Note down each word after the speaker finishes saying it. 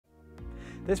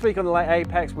This week on the Late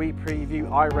Apex, we preview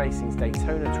iRacing's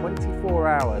Daytona 24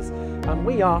 Hours, and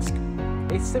we ask,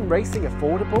 is Simracing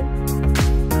affordable?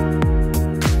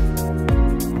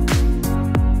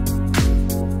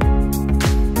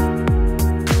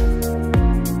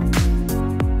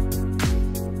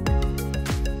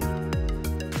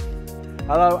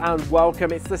 Hello and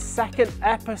welcome. It's the second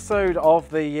episode of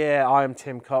the year. I am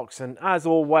Tim Cox and as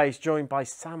always joined by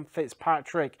Sam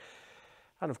Fitzpatrick.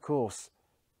 And of course,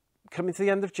 coming to the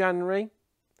end of January,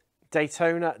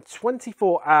 Daytona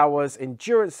 24 Hours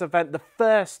endurance event, the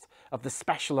first of the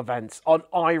special events on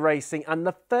iRacing and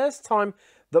the first time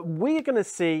that we're going to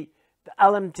see the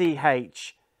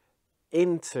LMDH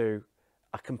into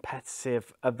a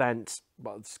competitive event,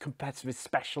 well, it's a competitive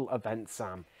special event,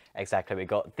 Sam. Exactly, we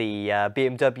got the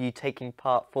BMW taking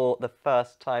part for the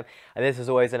first time, and this is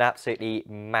always an absolutely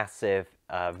massive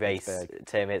race,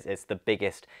 Tim. It's the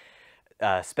biggest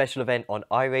special event on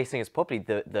iRacing. It's probably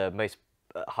the most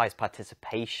highest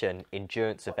participation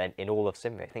endurance event in all of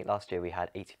Simracing. I think last year we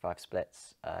had 85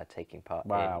 splits taking part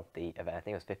in the event. I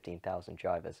think it was 15,000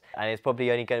 drivers. And it's probably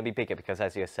only going to be bigger because,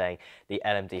 as you're saying, the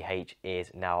LMDH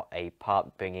is now a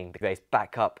part, bringing the race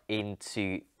back up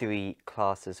into 3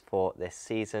 classes for this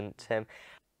season, Tim.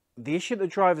 The issue the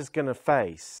driver's going to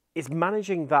face is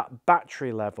managing that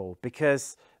battery level,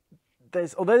 because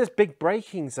although there's big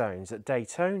braking zones at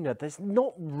Daytona, there's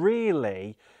not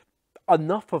really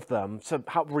enough of them to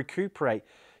help recuperate,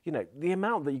 you know, the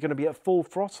amount that you're going to be at full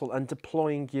throttle and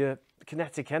deploying your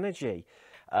kinetic energy.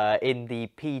 In the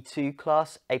P2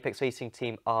 class, Apex Racing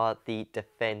Team are the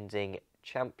defending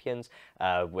champions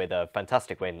with a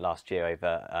fantastic win last year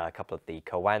over a couple of the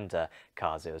Coanda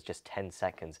cars. It was just 10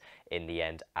 seconds in the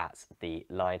end at the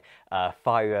line.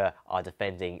 Fire are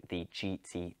defending the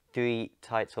GT3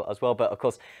 title as well, but of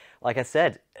course, like I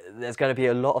said, there's going to be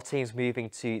a lot of teams moving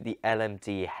to the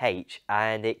LMDH,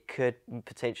 and it could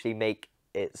potentially make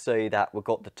it so that we've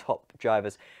got the top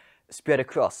drivers spread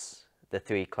across the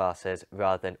 3 classes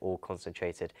rather than all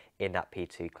concentrated in that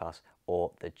P2 class or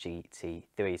the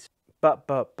GT3s.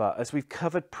 But, as we've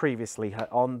covered previously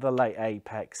on the Late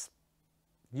Apex,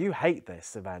 you hate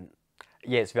this event.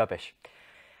 Yeah, it's rubbish.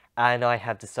 And I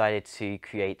have decided to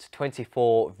create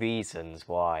 24 reasons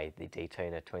why the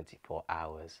Daytona 24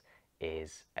 Hours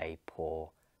is a poor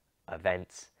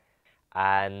event.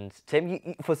 And Tim,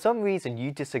 you, for some reason,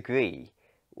 you disagree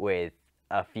with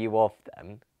a few of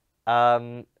them.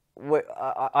 I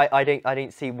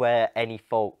don't see where any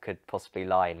fault could possibly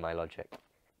lie in my logic.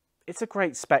 It's a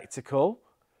great spectacle.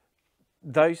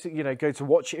 Those that, you know, go to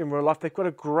watch it in real life, they've got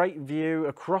a great view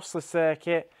across the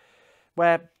circuit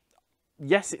where,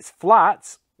 yes, it's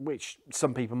flat, which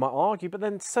some people might argue, but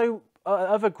then so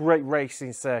other great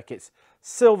racing circuits,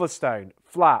 Silverstone,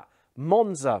 flat,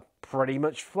 Monza, pretty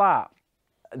much flat.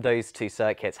 Those 2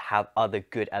 circuits have other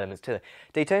good elements to them.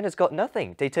 Daytona's got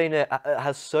nothing. Daytona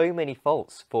has so many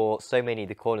faults for so many of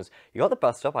the corners. You got the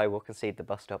bus stop. I will concede the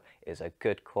bus stop is a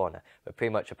good corner. But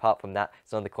pretty much apart from that,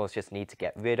 some of the corners just need to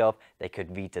get rid of. They could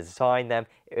redesign them.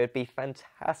 It would be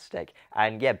fantastic.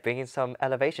 And yeah, bring in some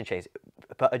elevation change.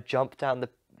 Put a jump down the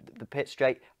pit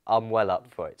straight. I'm well up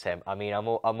for it, Tim. I mean, I'm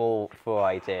all for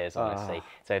ideas, honestly.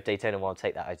 So if Daytona want to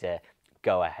take that idea,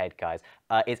 go ahead, guys.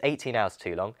 It's 18 hours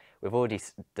too long. We've already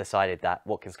decided that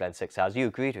Watkins Glen 6 hours, you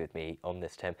agreed with me on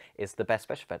this, Tim, is the best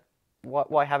special event.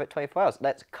 Why have it 24 hours?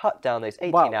 Let's cut down those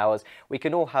 18 hours. We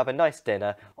can all have a nice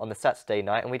dinner on the Saturday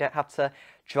night and we don't have to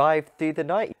drive through the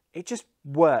night. It just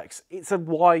works. It's a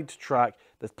wide track.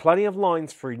 There's plenty of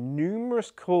lines through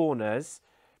numerous corners.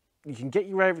 You can get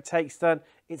your overtakes done.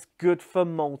 It's good for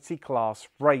multi-class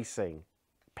racing,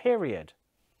 period.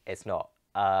 It's not.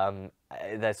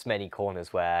 There's many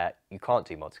corners where you can't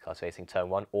do multi-class racing. Turn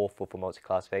 1, awful for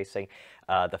multi-class racing.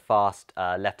 The fast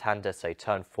left-hander, so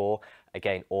turn 4,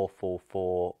 again, awful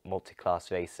for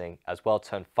multi-class racing as well.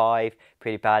 Turn 5,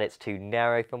 pretty bad. It's too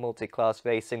narrow for multi-class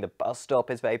racing. The bus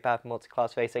stop is very bad for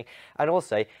multi-class racing. And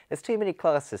also, there's too many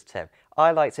classes, Tim.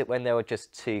 I liked it when there were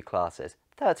just 2 classes.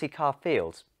 30-car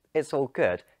fields, it's all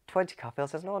good. 20-car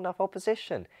fields, there's not enough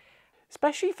opposition.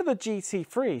 Especially for the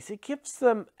GT3s, it gives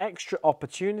them extra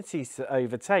opportunities to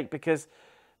overtake because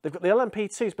they've got the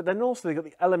LMP2s, but then also they've got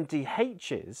the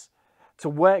LMDHs to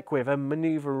work with and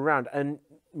manoeuvre around and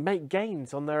make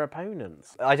gains on their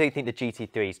opponents. I don't think the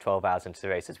GT3s 12 hours into the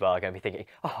race as well are going to be thinking,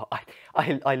 oh,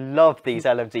 I love these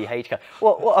LMDH cars.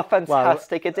 What a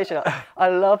fantastic addition. I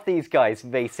love these guys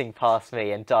racing past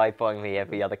me and dive-bombing me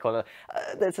every other corner.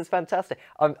 This is fantastic.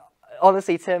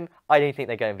 Honestly, Tim, I don't think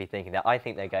they're going to be thinking that. I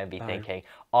think they're going to be thinking,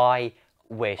 I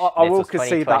wish I will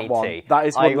concede that one. That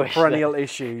is one of the perennial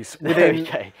issues within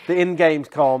the in-game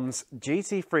comms.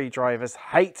 GT3 drivers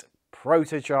hate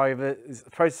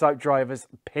prototype drivers,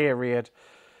 period.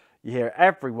 You hear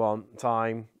everyone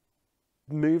time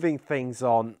moving things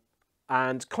on,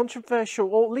 and controversial,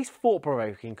 or at least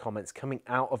thought-provoking comments coming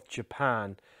out of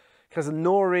Japan.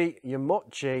 Kazunori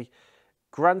Yamauchi,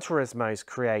 Gran Turismo's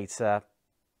creator,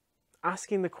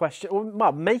 asking the question,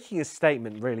 or making a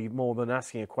statement really more than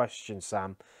asking a question,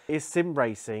 Sam. Is sim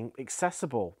racing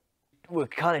accessible? We're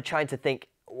kind of trying to think,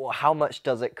 well, how much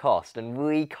does it cost? And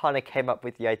we kind of came up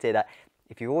with the idea that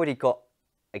if you've already got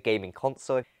a gaming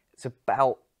console, it's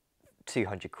about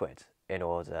 200 quid in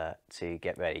order to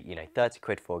get ready. You know, 30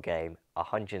 quid for a game,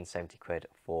 170 quid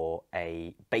for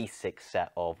a basic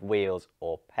set of wheels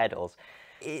or pedals.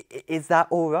 Is that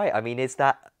all right? I mean, is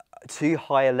that too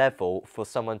high a level for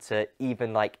someone to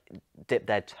even like dip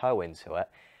their toe into it?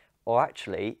 Or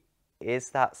actually, is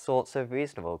that sort of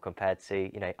reasonable compared to,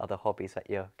 you know, other hobbies that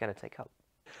you're going to take up?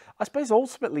 I suppose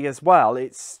ultimately as well,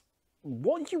 it's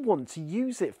what you want to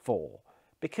use it for.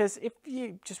 Because if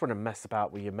you just want to mess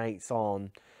about with your mates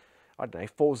on, I don't know,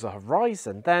 Forza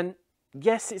Horizon, then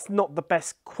yes, it's not the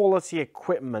best quality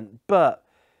equipment, but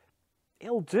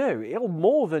it'll do. It'll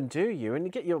more than do you, and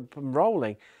you get you up and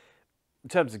rolling. In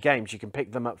terms of games, you can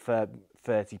pick them up for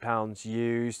 £30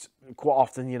 used. Quite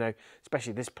often, you know,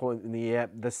 especially at this point in the year,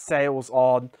 the sales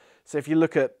on. So if you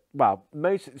look at, well,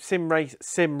 most sim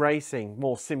racing,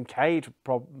 more simcade,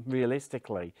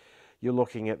 realistically, you're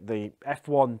looking at the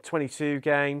F1 22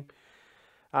 game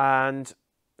and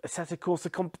Assetto Corsa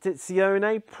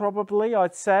Competizione, probably,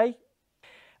 I'd say.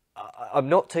 I'm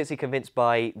not totally convinced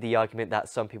by the argument that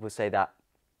some people say that,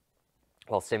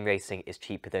 well, sim racing is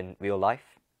cheaper than real life.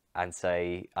 And so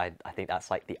I think that's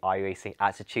like the iRacing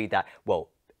attitude that, well,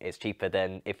 it's cheaper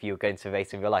than if you're going to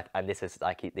race in real life. And this is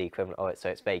like the equivalent of it. So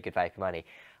it's very good value for money.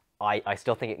 I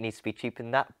still think it needs to be cheaper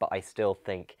than that. But I still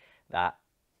think that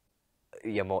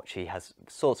Yamauchi has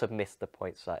sort of missed the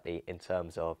point slightly in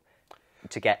terms of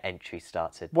to get entry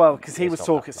started. Well, because he was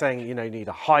saying, you know, you need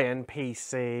a high-end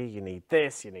PC, you need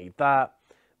this, you need that.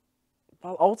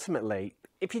 Well, ultimately,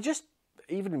 if you just,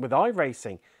 even with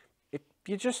iRacing, if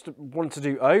you just want to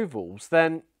do ovals,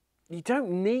 then you don't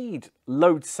need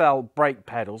load cell brake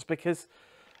pedals because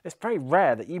it's very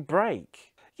rare that you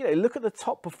brake. You know, look at the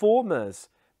top performers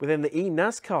within the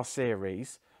eNASCAR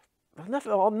series.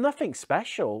 Nothing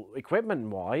special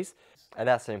equipment-wise. And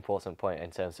that's an important point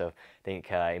in terms of, I think,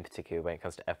 in particular when it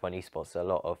comes to F1 esports, a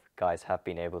lot of guys have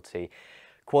been able to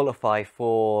qualify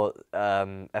for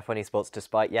F1 esports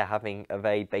despite, having a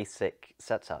very basic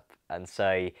setup. And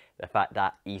so the fact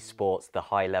that esports, the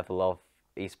high level of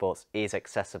esports, is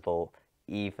accessible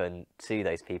even to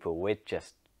those people with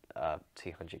just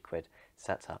 200 quid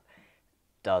setup,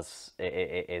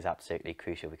 it is absolutely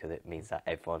crucial because it means that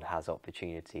everyone has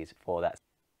opportunities for that.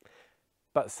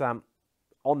 But Sam,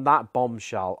 on that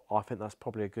bombshell, I think that's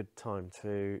probably a good time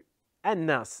to end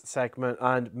that segment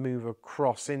and move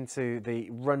across into the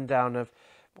rundown of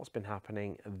what's been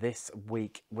happening this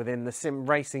week within the sim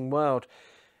racing world.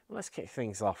 Let's kick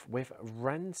things off with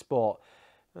Rennsport.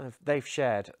 They've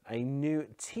shared a new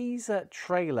teaser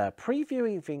trailer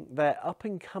previewing their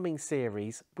up-and-coming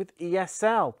series with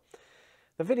ESL.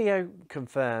 The video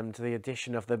confirmed the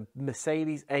addition of the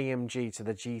Mercedes AMG to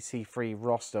the GT3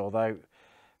 roster, although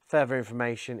further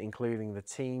information, including the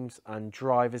teams and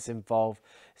drivers involved,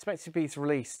 expected to be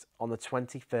released on the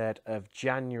 23rd of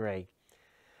January.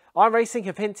 iRacing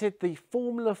have hinted the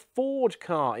Formula Ford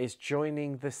car is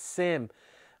joining the sim.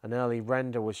 An early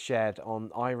render was shared on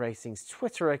iRacing's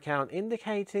Twitter account,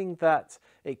 indicating that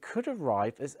it could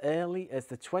arrive as early as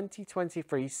the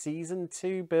 2023 Season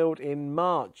 2 build in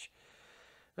March.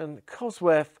 And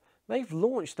Cosworth, they've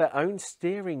launched their own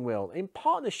steering wheel in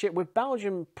partnership with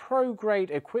Belgian pro-grade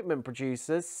equipment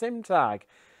producers SimTag.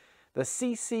 The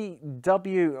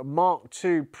CCW Mark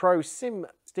II Pro Sim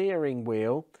steering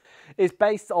wheel is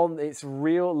based on its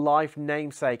real-life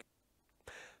namesake.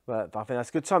 But I think that's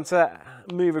a good time to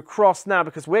move across now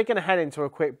because we're going to head into a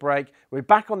quick break. We're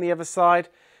back on the other side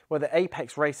where the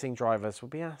Apex Racing drivers will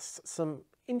be asked some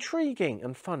intriguing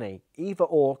and funny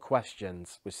either-or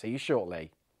questions. We'll see you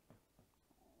shortly.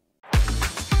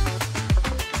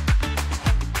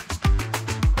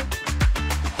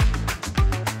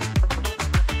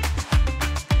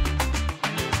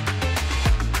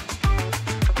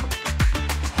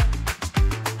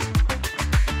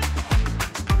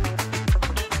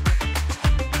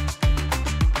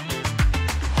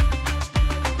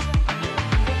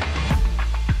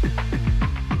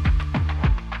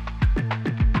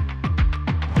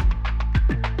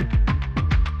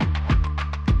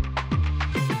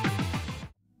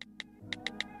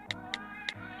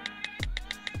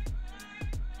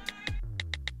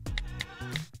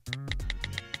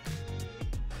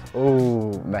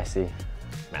 Ooh, Messi.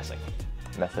 Messi.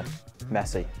 Messi.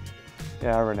 Messi.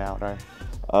 Yeah, Ronaldo.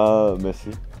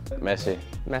 Messi. Messi.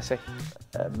 Messi.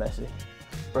 Messi.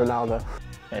 Ronaldo.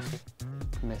 Messi.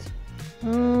 Messi.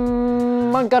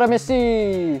 Mancada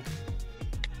Messi.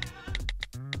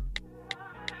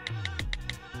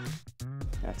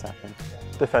 Attacking.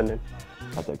 Defending.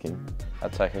 Attacking.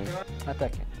 Attacking.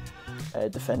 Attacking.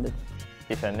 Defending.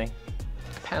 Defending.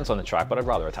 Depends on the track, but I'd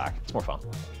rather attack. It's more fun.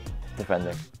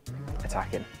 Defending.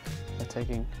 Attacking.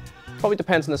 Attacking. Probably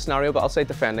depends on the scenario, but I'll say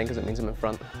defending because it means I'm in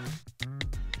front.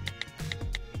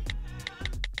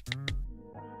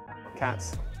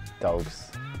 Cats.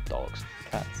 Dogs. Dogs.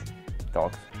 Cats.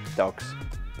 Dogs. Dogs.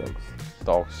 Dogs.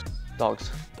 Dogs.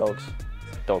 Dogs. Dogs.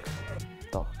 Dogs.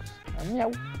 Dogs.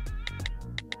 Meow.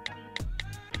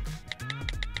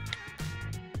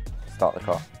 Start the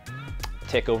car.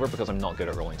 Take over because I'm not good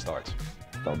at rolling starts.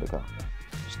 Start the car.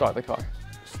 Start the car.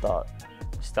 Start.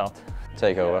 Start.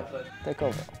 Take over. Take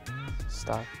over.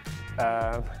 Start.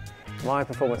 My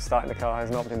performance starting the car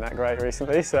has not been that great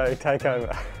recently, so take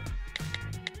over.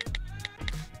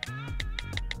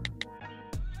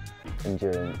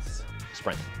 Endurance.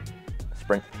 Sprint.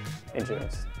 Sprint.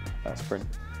 Endurance. Sprint.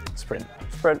 Sprint.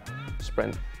 Sprint.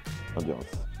 Sprint.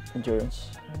 Endurance. Endurance.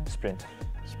 Sprint.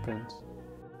 Sprint.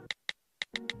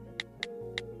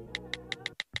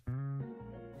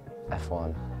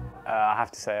 F1. I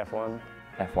have to say F1.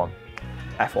 F1.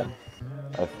 F1.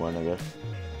 F1, I guess.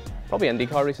 Probably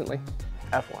IndyCar recently.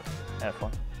 F1.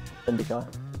 F1. IndyCar.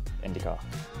 IndyCar.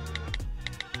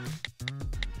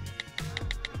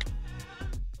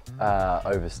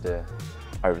 Oversteer.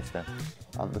 Oversteer.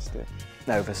 Understeer.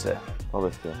 Oversteer.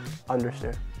 Oversteer.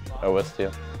 Understeer.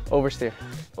 Oversteer. Oversteer.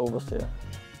 Oversteer.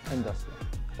 Understeer.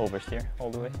 Oversteer. All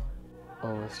the way.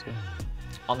 Oversteer.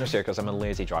 Understeer because I'm a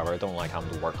lazy driver. I don't like having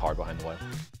to work hard behind the wheel.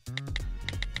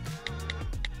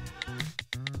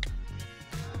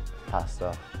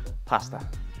 Pasta. Pasta.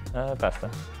 Pasta.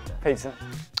 Pizza.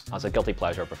 As a guilty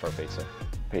pleasure, I prefer pizza.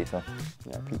 Pizza.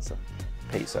 Yeah, pizza.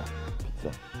 Pizza.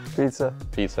 Pizza. Pizza.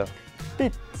 Pizza.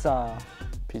 Pizza.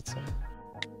 Pizza.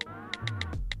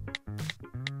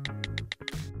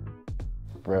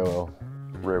 Rear wheel.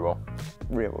 Rear wheel.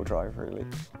 Rear wheel drive, really.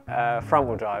 Front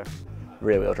wheel drive.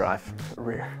 Rear wheel drive.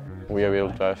 Rear. Rear wheel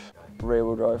drive. Rear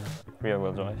wheel drive. Rear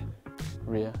wheel drive.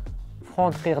 Rear.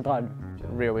 Front rear drive.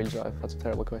 Rear wheel drive. That's a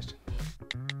terrible question.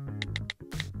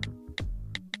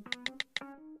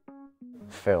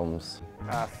 Films.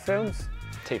 Films.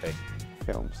 TV.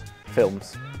 Films.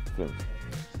 Films. Films.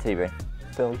 TV.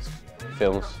 Films.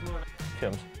 Films.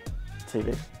 Films.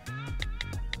 TV.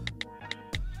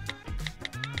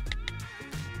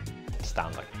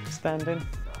 Standing. Standing.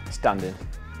 Standing.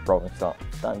 Rolling start.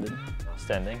 Standing.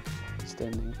 Standing.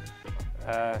 Standing.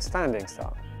 Standing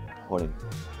start. Holding.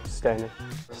 Standing.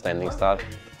 Standing start.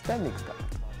 Standing start.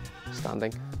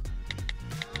 Standing.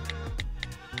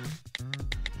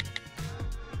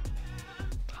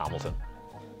 Hamilton.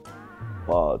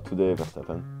 Today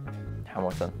Verstappen.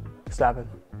 Hamilton. Verstappen.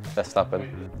 Verstappen.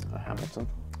 Hamilton.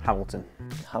 Hamilton.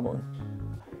 Hamilton.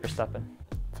 Verstappen.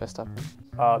 Verstappen.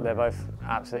 Oh, they're both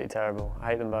absolutely terrible. I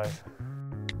hate them both.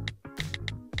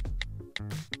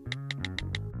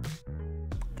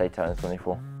 Daytona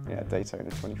 24. Yeah, Daytona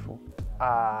 24.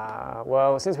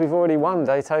 Well, since we've already won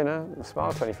Daytona,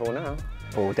 Spa 24 now.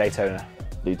 Oh, Daytona.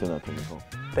 Daytona 24.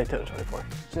 Daytona 24.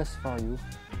 Just for you.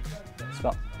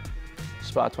 Spa.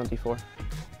 Spa 24.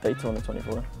 Daytona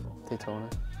 24. Daytona.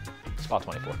 Spa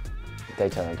 24.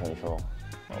 Daytona 24.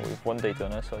 Well, we've won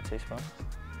Daytona, so I'd say Spa.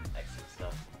 Excellent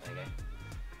stuff. There you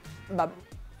go. Bye.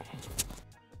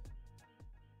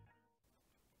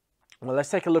 Well, let's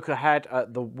take a look ahead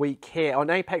at the week here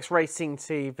on Apex Racing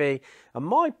TV. And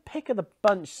my pick of the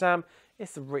bunch, Sam,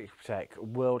 is the Ricmotech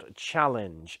World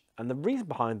Challenge. And the reason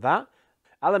behind that,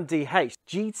 LMDH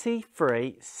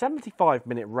GT3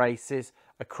 75-minute races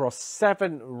across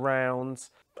 7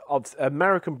 rounds of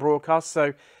American broadcast.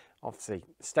 So, obviously,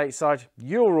 stateside,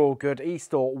 you're all good,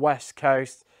 East or West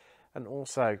Coast. And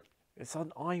also, it's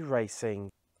on iRacing.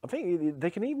 I think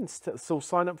they can even still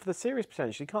sign up for the series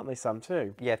potentially, can't they, Sam,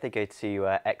 too? Yeah, if they go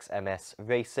to XMS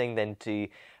Racing, then to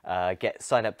get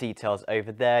sign-up details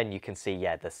over there, and you can see,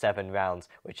 yeah, the 7 rounds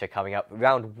which are coming up.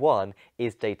 Round 1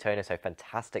 is Daytona, so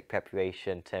fantastic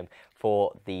preparation, Tim,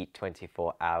 for the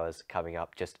 24 hours coming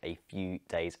up just a few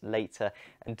days later.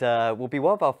 And will be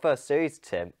one of our first series,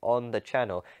 Tim, on the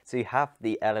channel. So you have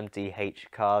the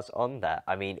LMDH cars on there.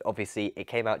 I mean, obviously, it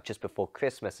came out just before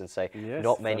Christmas, and so Yes,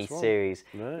 not many series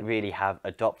really have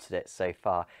adopted it so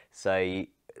far. So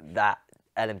that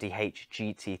LMDH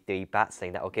GT3 bats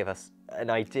thing, that will give us an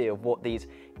idea of what these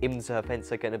IMSA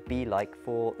events are going to be like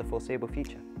for the foreseeable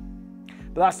future.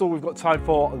 But that's all we've got time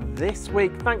for this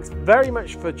week. Thanks very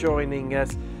much for joining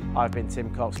us. I've been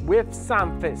Tim Cox with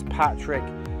Sam Fitzpatrick,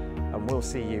 and we'll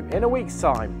see you in a week's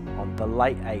time on The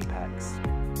Late Apex.